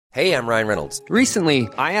Hey, I'm Ryan Reynolds. Recently,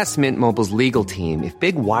 I asked Mint Mobile's legal team if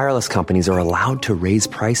big wireless companies are allowed to raise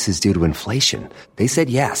prices due to inflation. They said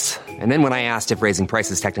yes. And then when I asked if raising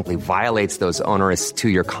prices technically violates those onerous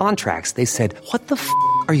two-year contracts, they said, "What the f***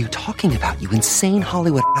 are you talking about, you insane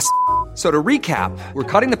Hollywood ass?" So to recap, we're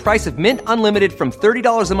cutting the price of Mint Unlimited from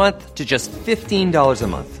 $30 a month to just $15 a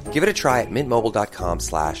month. Give it a try at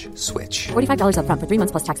mintmobile.com/switch. $45 up front for 3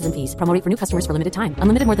 months plus taxes and fees. Promo rate for new customers for limited time.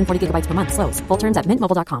 Unlimited more than 40 gigabytes per month. Slows full terms at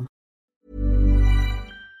mintmobile.com.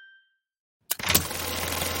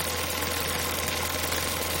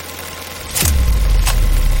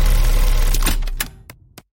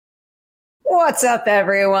 What's up,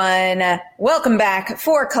 everyone? Welcome back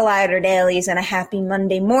for Collider Dailies and a happy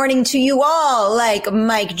Monday morning to you all. Like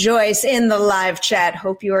Mike Joyce in the live chat.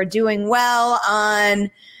 Hope you are doing well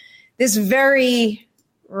on this very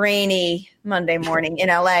rainy Monday morning in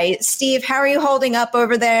LA. Steve, how are you holding up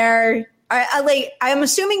over there? I'm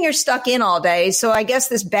assuming you're stuck in all day, so I guess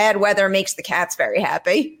this bad weather makes the cats very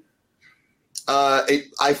happy.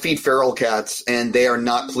 I feed feral cats, and they are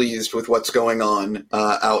not pleased with what's going on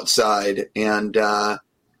outside. And, I'm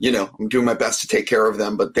doing my best to take care of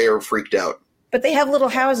them, but they are freaked out. But they have little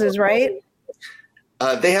houses, right?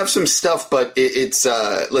 They have some stuff, but it's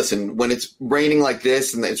listen, when it's raining like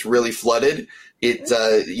this and it's really flooded,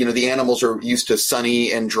 the animals are used to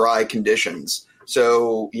sunny and dry conditions.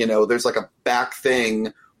 So, there's like a back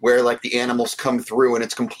thing where like the animals come through and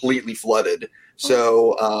it's completely flooded.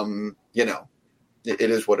 So, it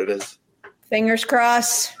is what it is. Fingers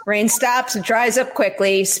crossed. Rain stops. It dries up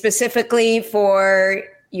quickly, specifically for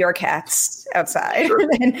your cats outside. Sure.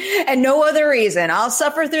 and no other reason. I'll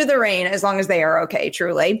suffer through the rain as long as they are okay,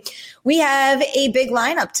 truly. We have a big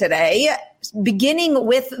lineup today, beginning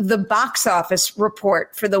with the box office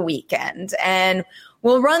report for the weekend. And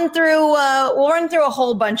we'll run through a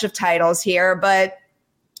whole bunch of titles here, but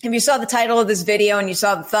if you saw the title of this video and you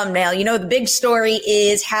saw the thumbnail, the big story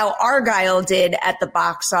is how Argylle did at the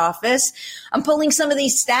box office. I'm pulling some of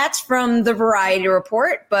these stats from the Variety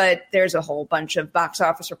report, but there's a whole bunch of box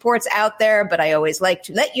office reports out there, but I always like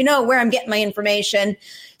to let you know where I'm getting my information.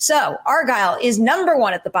 So Argylle is number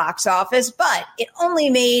one at the box office, but it only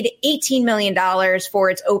made $18 million for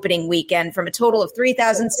its opening weekend from a total of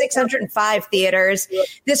 3,605 theaters.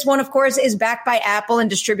 This one, of course, is backed by Apple and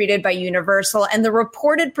distributed by Universal, and the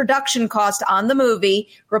reported production cost on the movie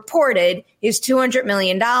reported is $200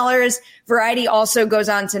 million. Variety also goes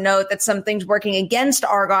on to note that some things working against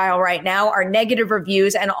Argylle right now are negative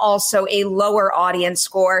reviews and also a lower audience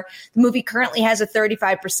score. The movie currently has a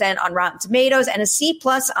 35% on Rotten Tomatoes and a C+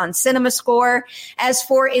 on Cinema Score. As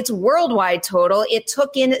for its worldwide total, it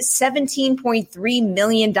took in $17.3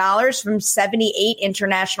 million from 78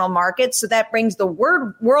 international markets. So that brings the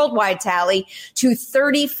worldwide tally to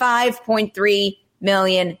 $35.3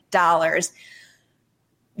 million.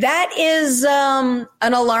 That is an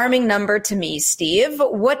alarming number to me, Steve.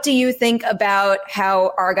 What do you think about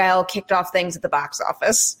how Argylle kicked off things at the box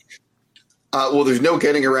office? Well, there's no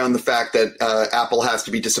getting around the fact that Apple has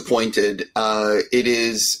to be disappointed. It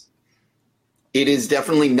is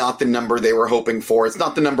definitely not the number they were hoping for. It's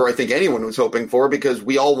not the number I think anyone was hoping for, because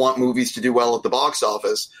we all want movies to do well at the box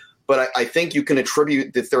office. But I think you can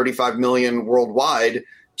attribute the 35 million worldwide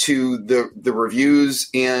to the reviews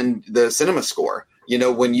and the cinema score. I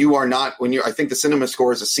think the cinema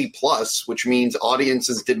score is a C+, which means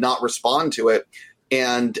audiences did not respond to it,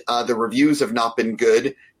 and the reviews have not been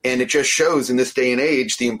good. And it just shows in this day and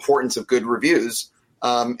age the importance of good reviews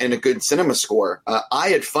and a good cinema score. I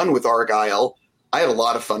had fun with Argylle. I had a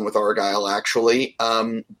lot of fun with Argylle, actually.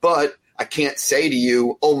 But I can't say to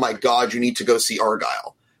you, oh my God, you need to go see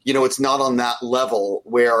Argylle. It's not on that level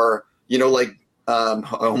where, I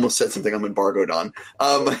almost said something I'm embargoed on,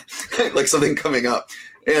 like something coming up.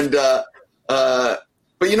 And,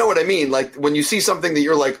 but you know what I mean? Like when you see something that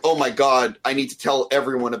you're like, oh my God, I need to tell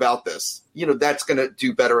everyone about this, that's going to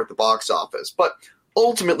do better at the box office. But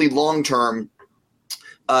ultimately, long term,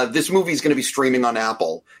 this movie is going to be streaming on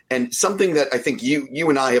Apple. And something that I think you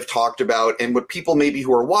and I have talked about, and what people maybe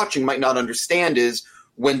who are watching might not understand, is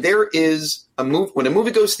when there is when a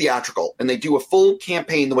movie goes theatrical and they do a full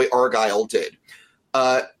campaign the way Argylle did,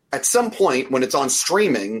 at some point when it's on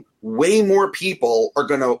streaming, way more people are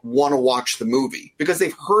going to want to watch the movie because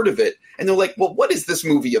they've heard of it. And they're like, well, what is this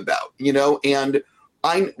movie about? And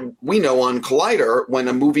we know on Collider, when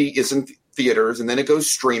a movie is in theaters and then it goes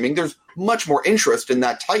streaming, there's much more interest in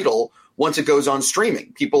that title once it goes on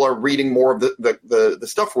streaming. People are reading more of the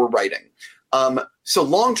stuff we're writing. So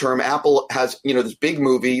long term, Apple has, this big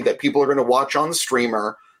movie that people are going to watch on the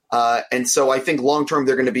streamer. And so I think long term,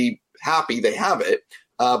 they're going to be happy they have it.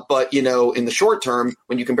 But, in the short term,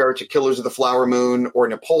 when you compare it to Killers of the Flower Moon or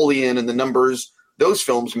Napoleon and the numbers those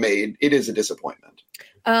films made, it is a disappointment.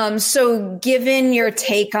 So given your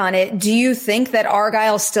take on it, do you think that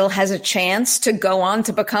Argylle still has a chance to go on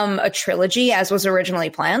to become a trilogy as was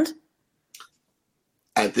originally planned?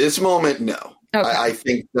 At this moment, no. Okay. I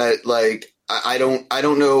think that, I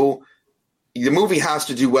don't know. The movie has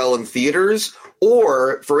to do well in theaters,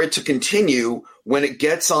 or for it to continue when it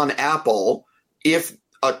gets on Apple. If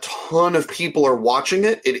a ton of people are watching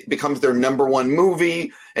it, it becomes their number one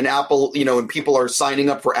movie, and Apple, and people are signing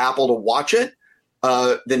up for Apple to watch it,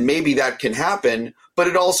 then maybe that can happen. But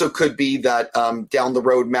it also could be that down the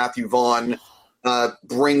road, Matthew Vaughn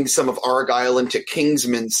brings some of Argylle into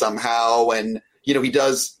Kingsman somehow, and he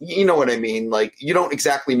does, what I mean? You don't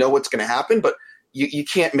exactly know what's going to happen, but you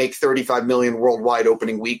can't make 35 million worldwide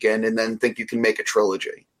opening weekend and then think you can make a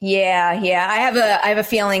trilogy. Yeah. I have a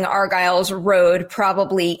feeling Argylle's road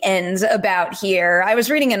probably ends about here. I was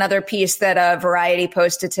reading another piece that Variety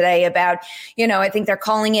posted today about, I think they're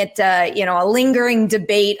calling it, a lingering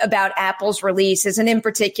debate about Apple's releases. And in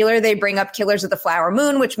particular, they bring up Killers of the Flower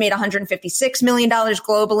Moon, which made $156 million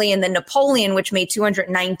globally, and then Napoleon, which made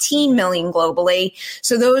 $219 million globally.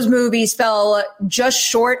 So those movies fell just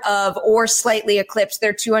short of or slightly eclipsed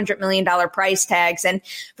their $200 million price tags. And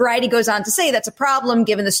Variety goes on to say that's a problem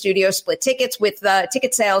given the studio split tickets with the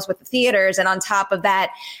ticket sales with the theaters. And on top of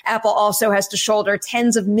that, Apple also has to shoulder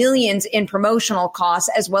tens of millions in promotional costs,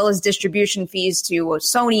 as well as distribution fees to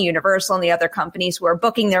Sony, Universal, and the other companies who are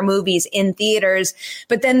booking their movies in theaters.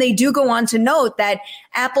 But then they do go on to note that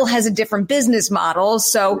Apple has a different business model.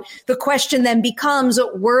 So the question then becomes,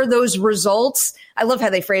 were those results, I love how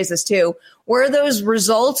they phrase this too, were those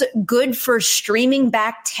results good for streaming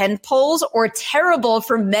back tentpoles or terrible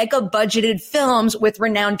for mega budgeted films with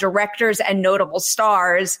renowned directors and notable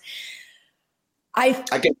stars? I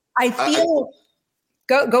feel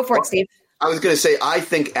go for it, Steve. I was going to say, I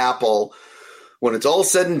think Apple, when it's all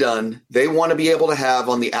said and done, they want to be able to have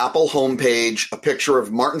on the Apple homepage a picture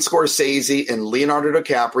of Martin Scorsese and Leonardo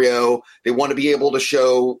DiCaprio. They want to be able to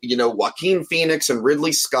show, Joaquin Phoenix and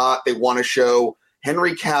Ridley Scott. They want to show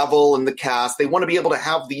Henry Cavill and the cast. They want to be able to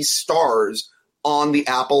have these stars on the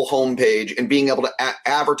Apple homepage and being able to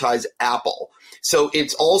advertise Apple. So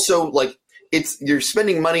it's also you're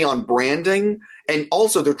spending money on branding, and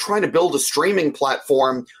also they're trying to build a streaming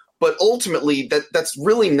platform, but ultimately that's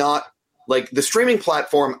really not the streaming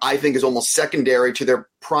platform. I think is almost secondary to their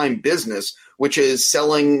prime business, which is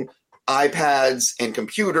selling iPads and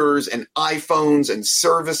computers and iPhones and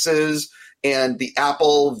services and the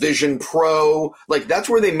Apple Vision Pro. That's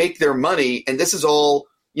where they make their money. And this is all,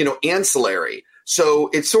 ancillary. So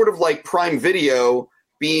it's sort of like Prime Video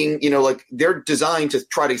being, they're designed to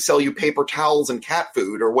try to sell you paper towels and cat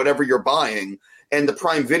food or whatever you're buying. And the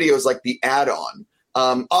Prime Video is like the add-on.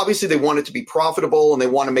 Obviously they want it to be profitable and they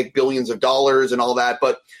want to make billions of dollars and all that,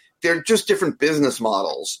 but they're just different business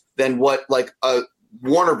models than what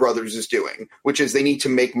Warner Brothers is doing, which is they need to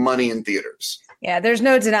make money in theaters. Yeah, there's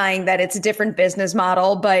no denying that it's a different business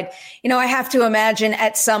model, but, I have to imagine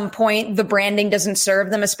at some point the branding doesn't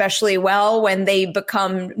serve them especially well when they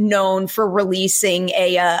become known for releasing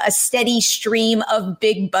a steady stream of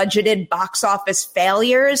big budgeted box office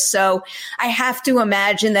failures. So I have to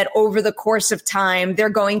imagine that over the course of time, they're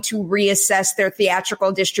going to reassess their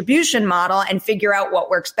theatrical distribution model and figure out what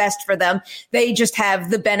works best for them. They just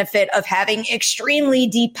have the benefit of having extremely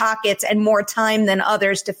deep pockets and more time than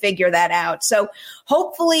others to figure that out. So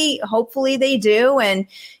hopefully they do. And,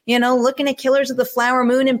 looking at Killers of the Flower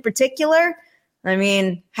Moon in particular, I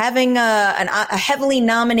mean, having a heavily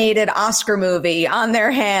nominated Oscar movie on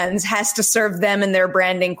their hands has to serve them and their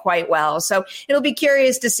branding quite well. So it'll be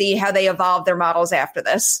curious to see how they evolve their models after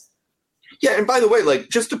this. Yeah. And by the way,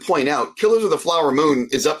 just to point out, Killers of the Flower Moon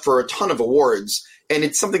is up for a ton of awards, and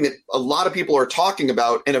it's something that a lot of people are talking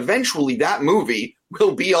about. And eventually that movie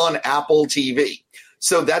will be on Apple TV.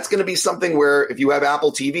 So that's going to be something where if you have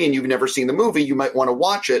Apple TV and you've never seen the movie, you might want to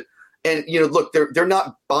watch it. And, look, they're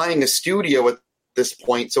not buying a studio at this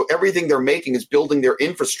point. So everything they're making is building their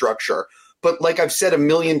infrastructure. But like I've said a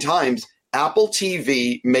million times, Apple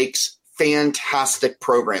TV makes fantastic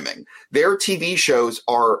programming. Their TV shows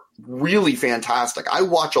are really fantastic. I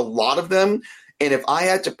watch a lot of them. And if I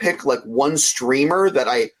had to pick one streamer that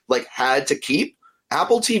I had to keep,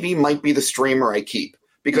 Apple TV might be the streamer I keep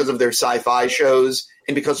because of their sci-fi shows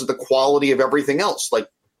and because of the quality of everything else.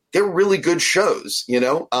 They're really good shows,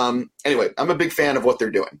 Anyway, I'm a big fan of what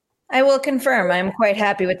they're doing. I will confirm I'm quite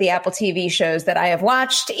happy with the Apple TV shows that I have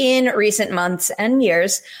watched in recent months and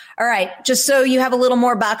years. All right, just so you have a little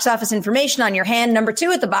more box office information on your hand, number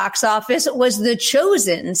 2 at the box office was The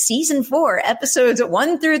Chosen, season 4, episodes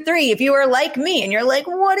 1 through 3. If you are like me and you're like,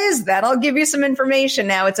 what is that? I'll give you some information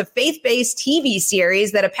now. It's a faith-based TV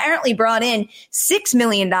series that apparently brought in $6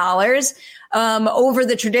 million over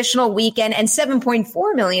the traditional weekend and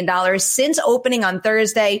 $7.4 million since opening on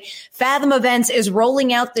Thursday. Fathom Events is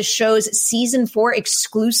rolling out the show's season 4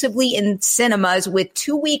 exclusively in cinemas with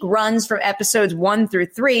 2-week runs from episodes 1 through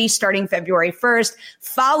 3 starting February 1st,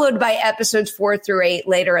 followed by episodes 4 through 8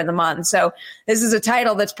 later in the month. So this is a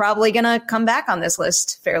title that's probably going to come back on this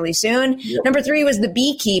list fairly soon. Yep. Number 3 was The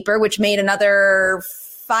Beekeeper, which made another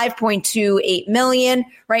 $5.28 million.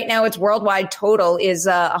 Right now, its worldwide total is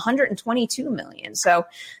 $122 million. So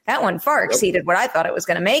that one far exceeded what I thought it was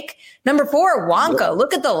going to make. Number 4, Wonka.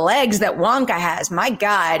 Look at the legs that Wonka has. My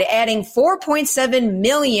God, adding $4.7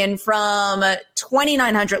 million from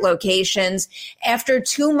 2,900 locations. After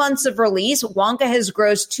 2 months of release, Wonka has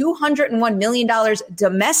grossed $201 million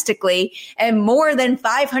domestically and more than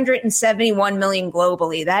 $571 million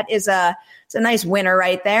globally. That is it's a nice winner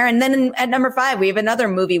right there. And then at number 5, we have another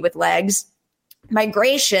movie with legs,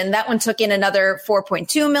 Migration. That one took in another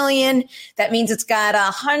 $4.2 million. That means it's got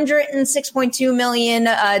 $106.2 million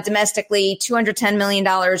domestically, $210 million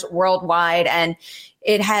worldwide, and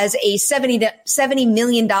it has a $70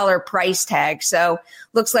 million price tag. So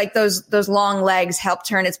looks like those long legs help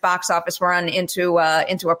turn its box office run into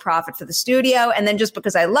a profit for the studio. And then just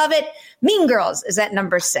because I love it, Mean Girls is at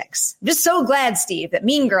number 6. I'm just so glad, Steve, that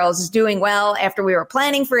Mean Girls is doing well after we were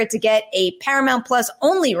planning for it to get a Paramount Plus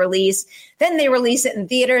only release. Then they release it in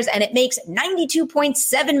theaters and it makes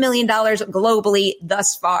 $92.7 million globally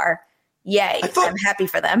thus far. Yay. I'm happy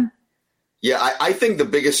for them. Yeah, I think the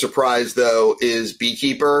biggest surprise, though, is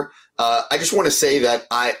Beekeeper. I just want to say that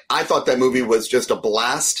I thought that movie was just a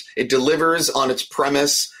blast. It delivers on its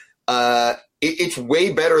premise. It's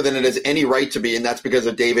way better than it has any right to be, and that's because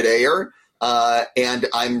of David Ayer. And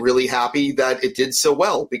I'm really happy that it did so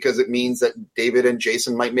well because it means that David and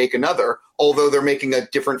Jason might make another, although they're making a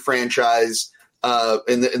different franchise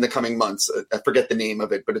in the coming months. I forget the name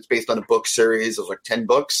of it, but it's based on a book series of like 10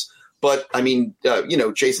 books. But, I mean,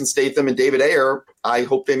 Jason Statham and David Ayer, I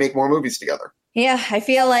hope they make more movies together. Yeah, I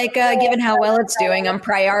feel like given how well it's doing, I'm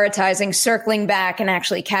prioritizing circling back and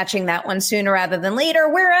actually catching that one sooner rather than later,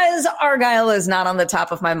 whereas Argylle is not on the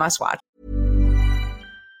top of my must-watch.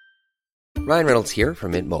 Ryan Reynolds here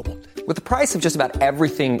from Mint Mobile. With the price of just about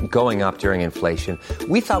everything going up during inflation,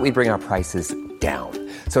 we thought we'd bring our prices down.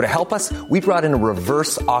 So to help us, we brought in a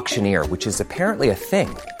reverse auctioneer, which is apparently a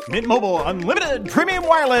thing. Mint Mobile Unlimited Premium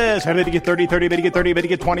Wireless. How to get 30, 30, bit to get 30, bit to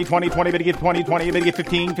get 20, 20, 20, bit to get 20, 20, bit to get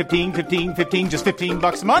 15, 15, 15, 15, just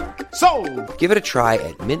 $15 a month? Sold! Give it a try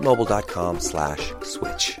at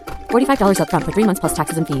mintmobile.com/switch. $45 up front for 3 months plus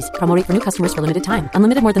taxes and fees. Promo rate for new customers for limited time.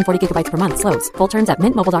 Unlimited more than 40 gigabytes per month. Slows full terms at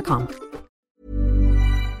mintmobile.com.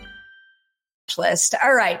 List.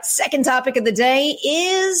 All right, second topic of the day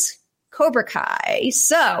is Cobra Kai.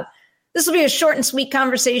 So this will be a short and sweet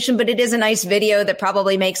conversation, but it is a nice video that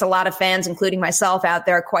probably makes a lot of fans, including myself out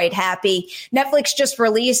there, quite happy. Netflix just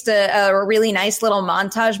released a really nice little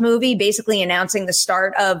montage movie, basically announcing the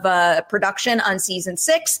start of production on season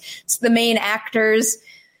 6. It's the main actors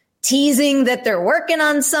teasing that they're working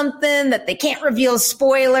on something, that they can't reveal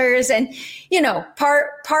spoilers. And,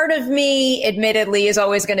 part of me, admittedly, is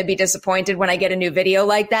always going to be disappointed when I get a new video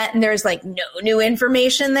like that and there's like no new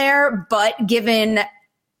information there. But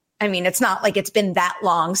it's not like it's been that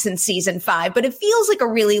long since season 5, but it feels like a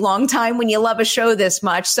really long time when you love a show this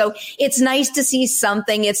much. So it's nice to see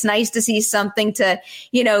something. It's nice to see something to,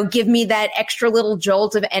 give me that extra little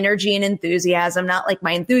jolt of energy and enthusiasm. Not like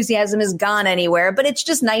my enthusiasm is gone anywhere, but it's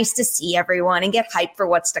just nice to see everyone and get hyped for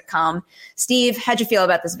what's to come. Steve, how'd you feel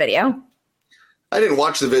about this video? I didn't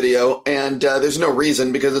watch the video, and there's no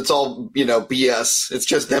reason because it's all, BS. It's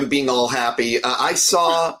just them being all happy. I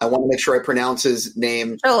want to make sure I pronounce his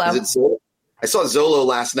name. Xolo. Is it Zolo? I saw Zolo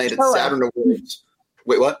last night at Saturn Awards.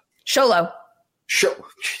 Wait, what? Xolo.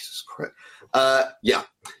 Jesus Christ. Yeah.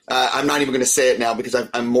 I'm not even going to say it now because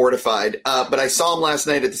I'm mortified. But I saw him last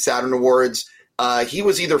night at the Saturn Awards. He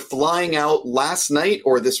was either flying out last night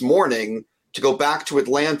or this morning to go back to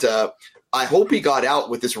Atlanta. I hope he got out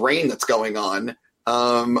with this rain that's going on.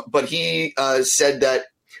 But he said that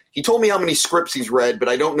he told me how many scripts he's read, but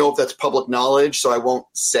I don't know if that's public knowledge, so I won't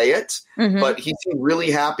say it. Mm-hmm. But he seemed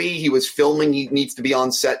really happy. He was filming. He needs to be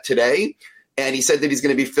on set today. And he said that he's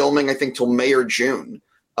going to be filming, I think, till May or June,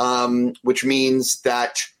 which means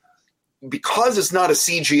that because it's not a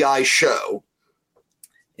CGI show,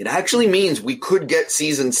 it actually means we could get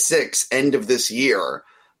season 6 end of this year.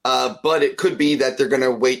 But it could be that they're going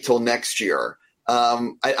to wait till next year.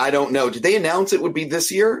 I don't know. Did they announce it would be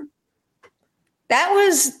this year? That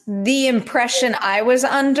was the impression I was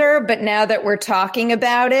under, but now that we're talking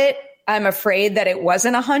about it, I'm afraid that it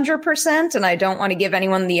wasn't 100%, and I don't want to give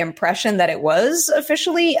anyone the impression that it was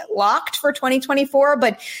officially locked for 2024.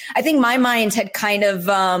 But I think my mind had kind of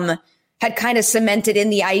cemented in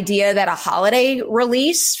the idea that a holiday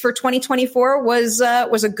release for 2024 was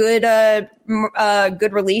a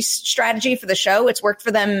good release strategy for the show. It's worked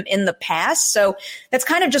for them in the past, so that's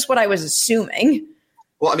kind of just what I was assuming.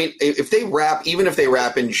 Well, I mean, even if they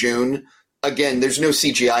wrap in June, again, there's no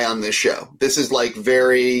CGI on this show. This is like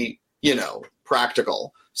very,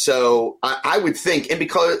 practical. So I would think, and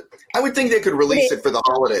because I would think they could release it for the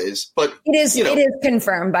holidays, but it is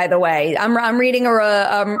confirmed, by the way. I'm reading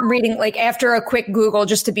like after a quick Google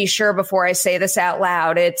just to be sure before I say this out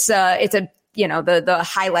loud. It's the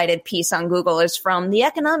highlighted piece on Google is from the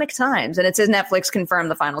Economic Times, and it says Netflix confirmed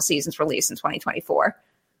the final season's release in 2024.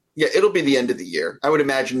 Yeah, it'll be the end of the year. I would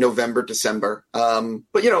imagine November, December.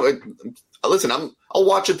 But listen, I'll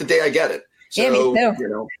watch it the day I get it. So, yeah, me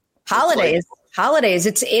too. Holidays.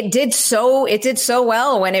 It did so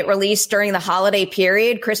well when it released during the holiday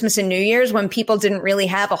period, Christmas and New Year's, when people didn't really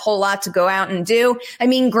have a whole lot to go out and do. I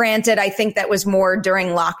mean, granted, I think that was more during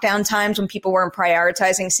lockdown times when people weren't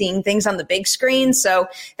prioritizing seeing things on the big screen. So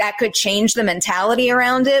that could change the mentality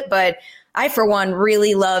around it. But I, for one,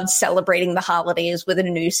 really loved celebrating the holidays with a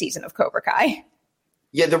new season of Cobra Kai.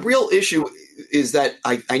 Yeah, the real issue is that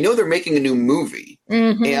I know they're making a new movie,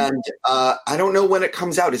 and I don't know when it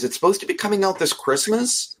comes out. Is it supposed to be coming out this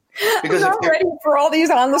Christmas? Because I'm not ready for all these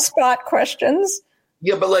on-the-spot questions.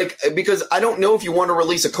 Yeah, but because I don't know if you want to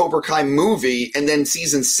release a Cobra Kai movie and then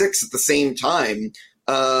season 6 at the same time.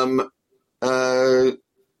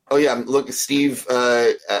 Look, Steve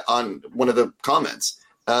on one of the comments.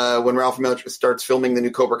 When Ralph Macchio starts filming the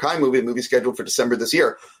new Cobra Kai movie, the movie's scheduled for December this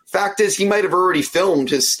year. Fact is, he might have already filmed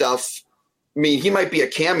his stuff. I mean, he might be a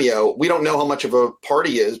cameo. We don't know how much of a part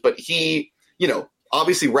he is, but he,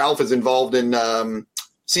 obviously Ralph is involved in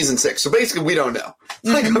season 6. So basically, we don't know.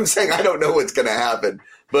 Like I'm saying, I don't know what's going to happen.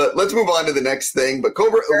 But let's move on to the next thing. But a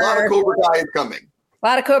lot of Cobra Kai is coming. A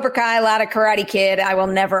lot of Cobra Kai, a lot of Karate Kid. I will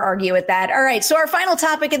never argue with that. All right, so our final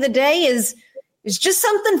topic of the day is just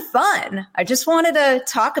something fun. I just wanted to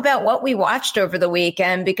talk about what we watched over the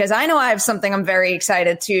weekend because I know I have something I'm very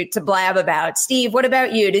excited to blab about. Steve, what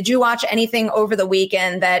about you? Did you watch anything over the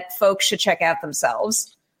weekend that folks should check out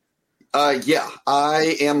themselves? Yeah,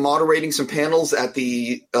 I am moderating some panels at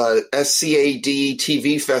the SCAD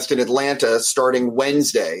TV Fest in Atlanta starting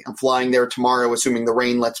Wednesday. I'm flying there tomorrow, assuming the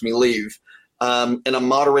rain lets me leave. And I'm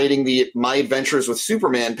moderating the My Adventures with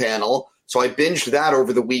Superman panel. So I binged that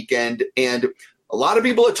over the weekend, and a lot of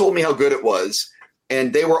people had told me how good it was,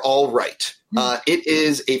 and they were all right. It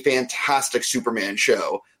is a fantastic Superman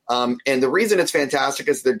show. And the reason it's fantastic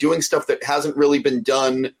is they're doing stuff that hasn't really been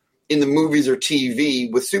done in the movies or TV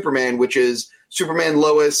with Superman, which is Superman,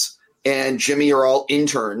 Lois, and Jimmy are all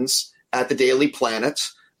interns at the Daily Planet.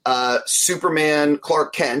 Superman,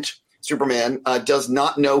 Clark Kent, Superman, does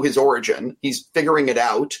not know his origin. He's figuring it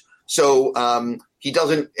out. So he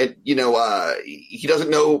doesn't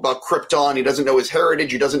know about Krypton. He doesn't know his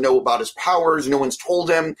heritage. He doesn't know about his powers. No one's told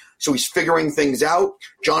him. So he's figuring things out.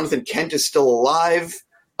 Jonathan Kent is still alive.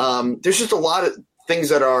 There's just a lot of things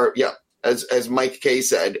that are, as Mike K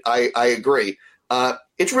said, I agree.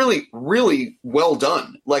 It's really, really well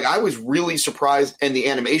done. Like, I was really surprised, and the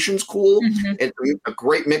animation's cool. It's a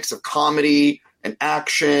great mix of comedy and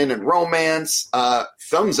action and romance.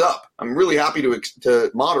 Thumbs up. I'm really happy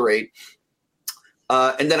to moderate.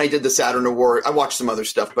 And then I did the Saturn Award. I watched some other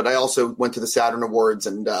stuff, but I also went to the Saturn Awards,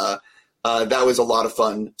 and that was a lot of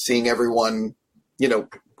fun seeing everyone.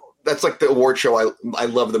 That's like the award show I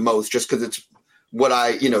love the most, just because it's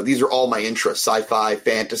what these are all my interests: sci-fi,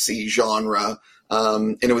 fantasy, genre.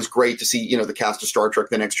 And it was great to see, the cast of Star Trek: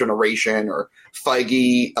 The Next Generation, or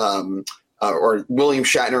Feige, or William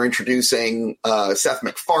Shatner introducing Seth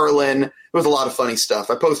MacFarlane. It was a lot of funny stuff.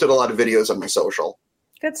 I posted a lot of videos on my social.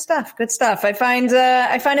 Good stuff. I find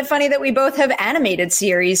it funny that we both have animated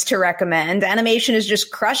series to recommend. Animation is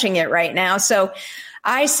just crushing it right now. So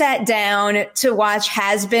I sat down to watch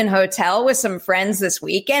Has Been Hotel with some friends this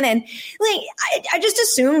weekend, and I just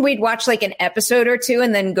assumed we'd watch like an episode or two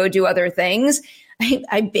and then go do other things.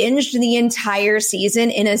 I binged the entire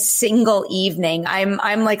season in a single evening.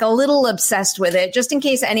 I'm like a little obsessed with it, just in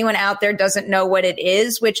case anyone out there doesn't know what it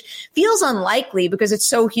is, which feels unlikely because it's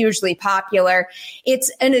so hugely popular.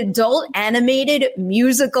 It's an adult animated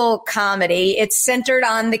musical comedy. It's centered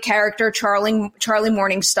on the character Charlie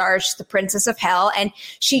Morningstar. She's the Princess of Hell, and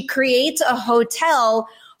she creates a hotel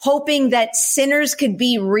hoping that sinners could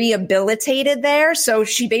be rehabilitated there. So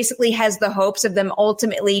she basically has the hopes of them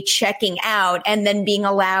ultimately checking out and then being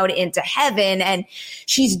allowed into heaven. And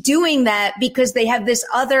she's doing that because they have this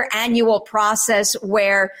other annual process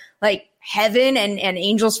where like heaven and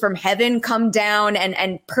angels from heaven come down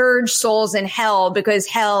and purge souls in hell because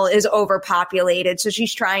hell is overpopulated. So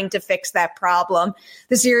she's trying to fix that problem.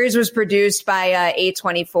 The series was produced by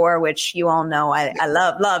A24, which you all know I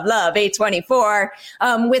love A24,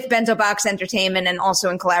 with Bento Box Entertainment and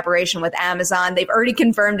also in collaboration with Amazon. They've already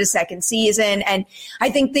confirmed a second season. And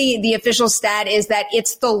I think the official stat is that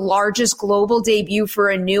it's the largest global debut for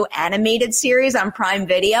a new animated series on Prime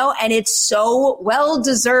Video. And it's so well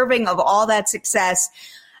deserving of all that success.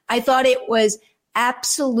 I thought it was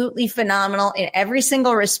absolutely phenomenal in every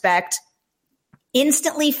single respect.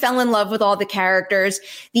 Instantly fell in love with all the characters.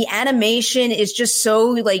 The animation is just so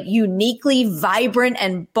like uniquely vibrant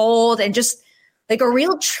and bold and just like a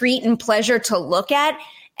real treat and pleasure to look at.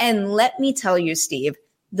 And let me tell you, Steve,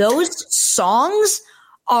 those songs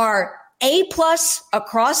are A+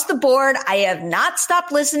 across the board. I have not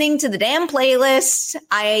stopped listening to the damn playlists.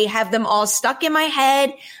 I have them all stuck in my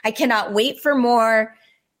head. I cannot wait for more.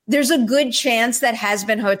 There's a good chance that Has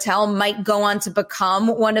Been Hotel might go on to become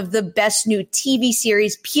one of the best new TV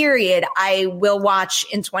series, period, I will watch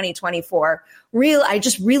in 2024. I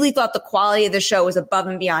just really thought the quality of the show was above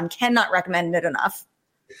and beyond. Cannot recommend it enough.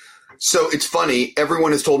 So it's funny.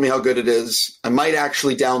 Everyone has told me how good it is. I might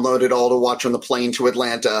actually download it all to watch on the plane to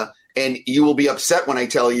Atlanta. And you will be upset when I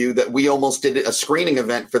tell you that we almost did a screening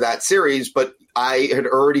event for that series, but I had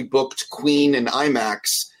already booked Queen and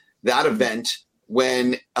IMAX, that event,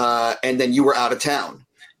 when and then you were out of town.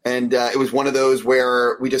 And it was one of those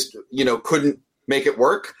where we just, couldn't make it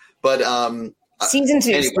work. But Season 2,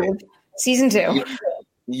 anyway. Steve. Season 2.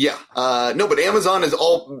 Yeah. No, but Amazon has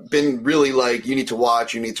all been really like, you need to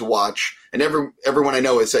watch. And everyone I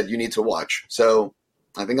know has said you need to watch. So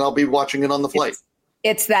I think I'll be watching it on the flight.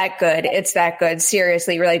 It's that good. It's that good.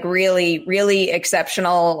 Seriously, like really, really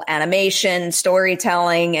exceptional animation,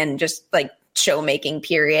 storytelling, and just like show making,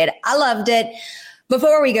 period. I loved it.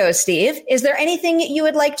 Before we go, Steve, is there anything you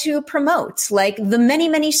would like to promote, like the many,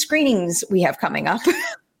 many screenings we have coming up?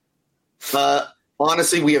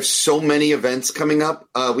 Honestly, we have so many events coming up.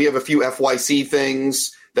 We have a few FYC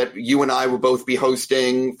things that you and I will both be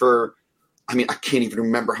hosting for, I can't even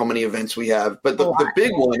remember how many events we have. But the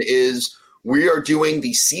big one is we are doing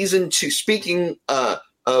the season 2, speaking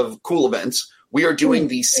of cool events, we are doing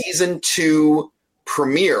the season 2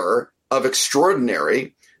 premiere of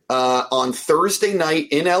Extraordinary on Thursday night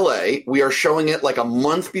in LA. We are showing it like a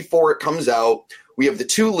month before it comes out. We have the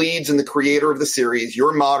 2 leads and the creator of the series.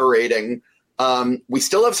 You're moderating. We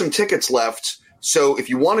still have some tickets left. So if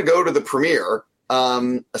you want to go to the premiere,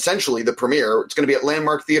 essentially the premiere, it's going to be at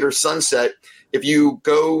Landmark Theater Sunset. If you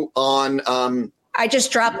go on I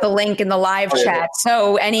just dropped the link in the live chat.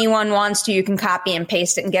 So anyone wants to, you can copy and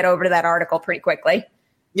paste it and get over to that article pretty quickly.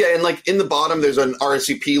 Yeah. And like in the bottom, there's an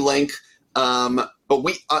RSVP link. But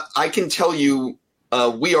I can tell you,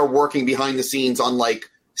 we are working behind the scenes on like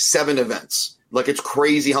 7 events. Like it's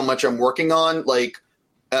crazy how much I'm working on. Like,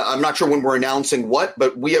 I'm not sure when we're announcing what,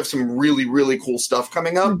 but we have some really, really cool stuff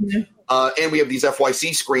coming up. Mm-hmm. And we have these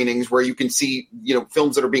FYC screenings where you can see,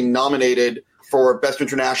 films that are being nominated for Best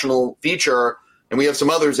International Feature. And we have some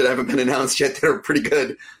others that haven't been announced yet that are pretty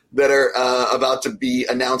good, that are about to be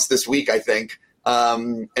announced this week, I think.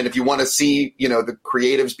 And if you want to see, the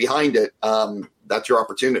creatives behind it, that's your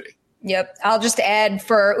opportunity. Yep. I'll just add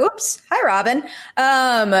hi, Robin.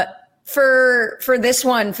 For this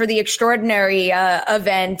one, for the Extraordinary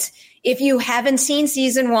event, if you haven't seen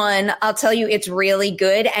season 1, I'll tell you it's really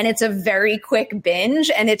good, and it's a very quick binge,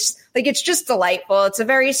 and it's just delightful. It's a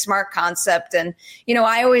very smart concept, and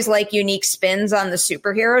I always like unique spins on the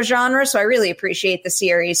superhero genre, so I really appreciate the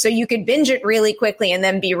series. So you could binge it really quickly and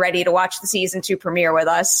then be ready to watch the season 2 premiere with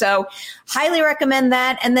us. So highly recommend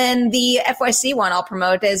that. And then the FYC one I'll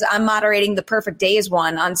promote is I'm moderating the Perfect Days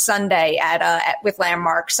one on Sunday with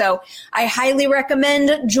Landmark. So I highly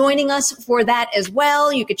recommend joining us for that as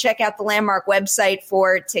well. You could check out the Landmark website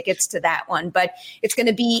for tickets to that one, but it's going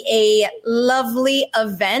to be a lovely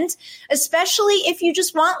event. especially if you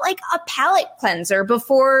just want like a palate cleanser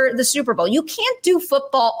before the Super Bowl. You can't do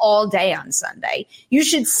football all day on Sunday. You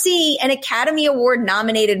should see an Academy Award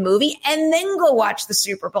nominated movie and then go watch the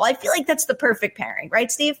Super Bowl. I feel like that's the perfect pairing,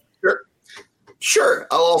 right, Steve? Sure.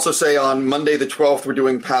 I'll also say on Monday the 12th, we're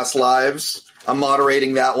doing Past Lives. I'm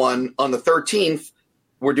moderating that one. On the 13th,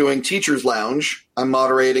 we're doing Teacher's Lounge. I'm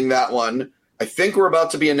moderating that one. I think we're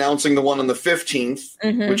about to be announcing the one on the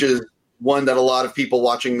 15th, which is one that a lot of people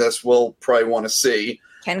watching this will probably want to see.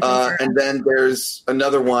 And then there's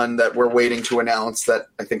another one that we're waiting to announce that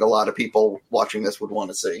I think a lot of people watching this would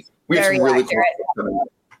want to see. We have some really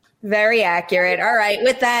cool. Very accurate. All right.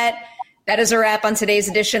 With that, that is a wrap on today's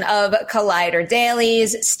edition of Collider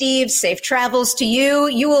Dailies. Steve, safe travels to you.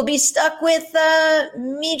 You will be stuck with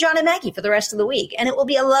me, John, and Maggie for the rest of the week, and it will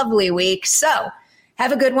be a lovely week. So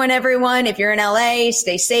have a good one, everyone. If you're in LA,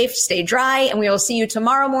 stay safe, stay dry, and we will see you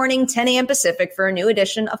tomorrow morning, 10 a.m. Pacific, for a new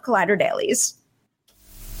edition of Collider Dailies.